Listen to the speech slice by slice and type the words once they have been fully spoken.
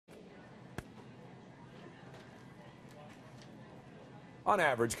On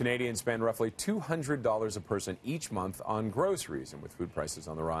average, Canadians spend roughly $200 a person each month on groceries. And with food prices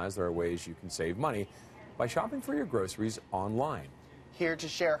on the rise, there are ways you can save money by shopping for your groceries online. Here to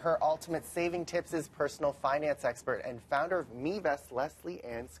share her ultimate saving tips is personal finance expert and founder of MeVest, Leslie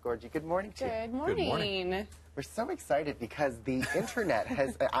Ann Scorgi. Good morning to you. Good morning. Good morning. We're so excited because the internet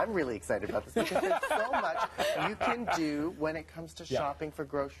has, I'm really excited about this because there's so much you can do when it comes to shopping for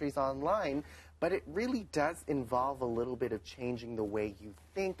groceries online, but it really does involve a little bit of changing the way you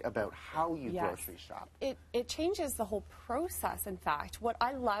think about how you grocery shop. It changes the whole process, in fact. What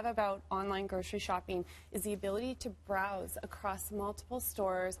I love about online grocery shopping is the ability to browse across multiple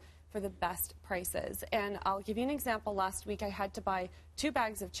stores for the best prices. And I'll give you an example. Last week I had to buy 2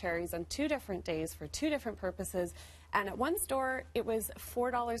 bags of cherries on 2 different days for 2 different purposes. And at one store it was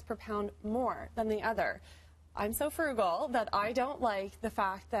 $4 per pound more than the other. I'm so frugal that I don't like the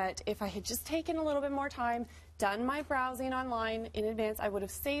fact that if I had just taken a little bit more time, done my browsing online in advance, I would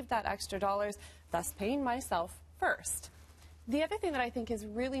have saved that extra dollars, thus paying myself first. The other thing that I think is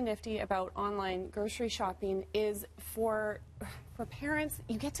really nifty about online grocery shopping is for parents,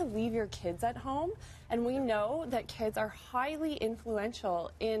 you get to leave your kids at home, and we know that kids are highly influential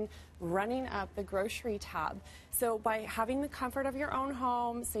in running up the grocery tab. So by having the comfort of your own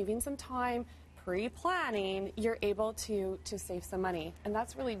home, saving some time, pre-planning, you're able to save some money. And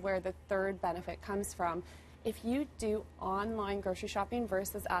that's really where the third benefit comes from. If you do online grocery shopping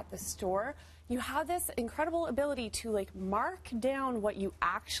versus at the store, you have this incredible ability to mark down what you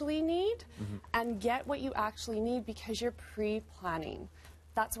actually need and get what you actually need because you're pre-planning.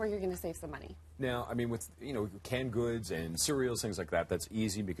 That's where you're going to save some money. Now, I mean, with canned goods and cereals, things like that, that's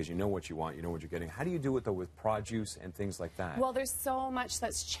easy because you know what you want, you know what you're getting. How do you do it though with produce and things like that? Well, there's so much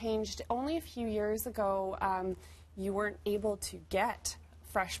that's changed. Only a few years ago, you weren't able to get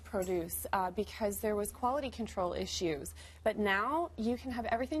fresh produce because there was quality control issues. But now you can have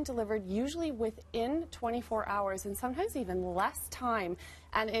everything delivered usually within 24 hours and sometimes even less time.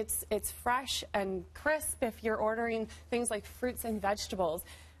 And it's fresh and crisp if you're ordering things like fruits and vegetables.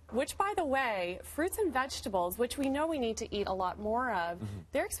 Which, by the way, fruits and vegetables, which we know we need to eat a lot more of,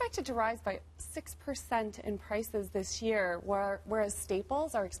 they're expected to rise by 6% in prices this year, whereas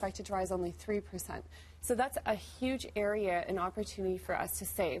staples are expected to rise only 3%. So that's a huge area and opportunity for us to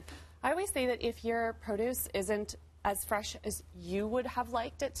save. I always say that if your produce isn't as fresh as you would have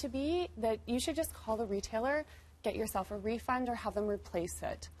liked it to be, that you should just call the retailer, get yourself a refund, or have them replace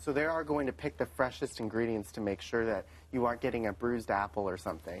it. So they are going to pick the freshest ingredients to make sure that you aren't getting a bruised apple or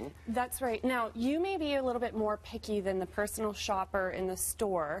something. That's right. Now, you may be a little bit more picky than the personal shopper in the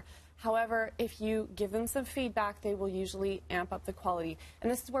store. However, if you give them some feedback, they will usually amp up the quality.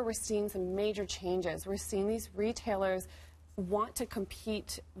 And this is where we're seeing some major changes. We're seeing these retailers want to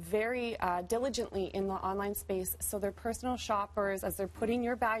compete very diligently in the online space, so their personal shoppers, as they're putting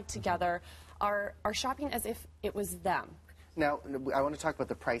your bag together, are shopping as if it was them. Now, I want to talk about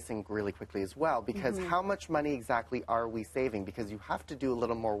the pricing really quickly as well, because how much money exactly are we saving? Because you have to do a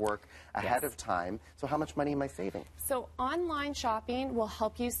little more work ahead of time. So how much money am I saving? So online shopping will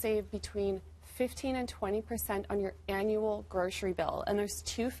help you save between 15 and 20% on your annual grocery bill. And there's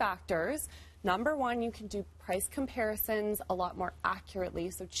 2 factors. Number one, you can do price comparisons a lot more accurately,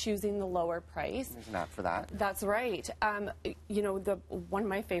 so choosing the lower price. There's an app for that. That's right. One of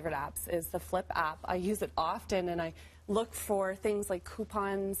my favorite apps is the Flip app. I use it often, and I look for things like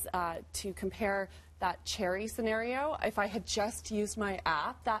coupons to compare that cherry scenario. If I had just used my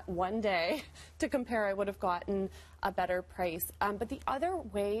app that one day to compare, I would have gotten a better price. But the other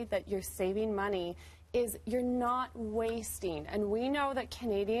way that you're saving money is you're not wasting. And we know that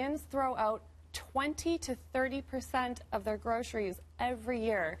Canadians throw out 20 to 30% of their groceries every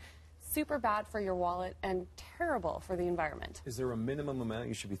year. Super bad for your wallet and terrible for the environment. Is there a minimum amount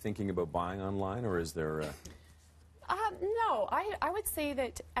you should be thinking about buying online, or is there No, I would say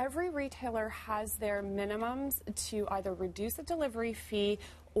that every retailer has their minimums to either reduce the delivery fee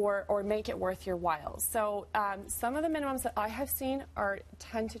or make it worth your while. So some of the minimums that I have seen are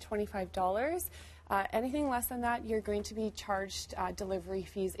 $10 to $25. Anything less than that, you're going to be charged delivery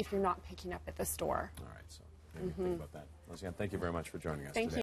fees if you're not picking up at the store. All right, so maybe think about that. Leslie Ann, thank you very much for joining us Thank today. you.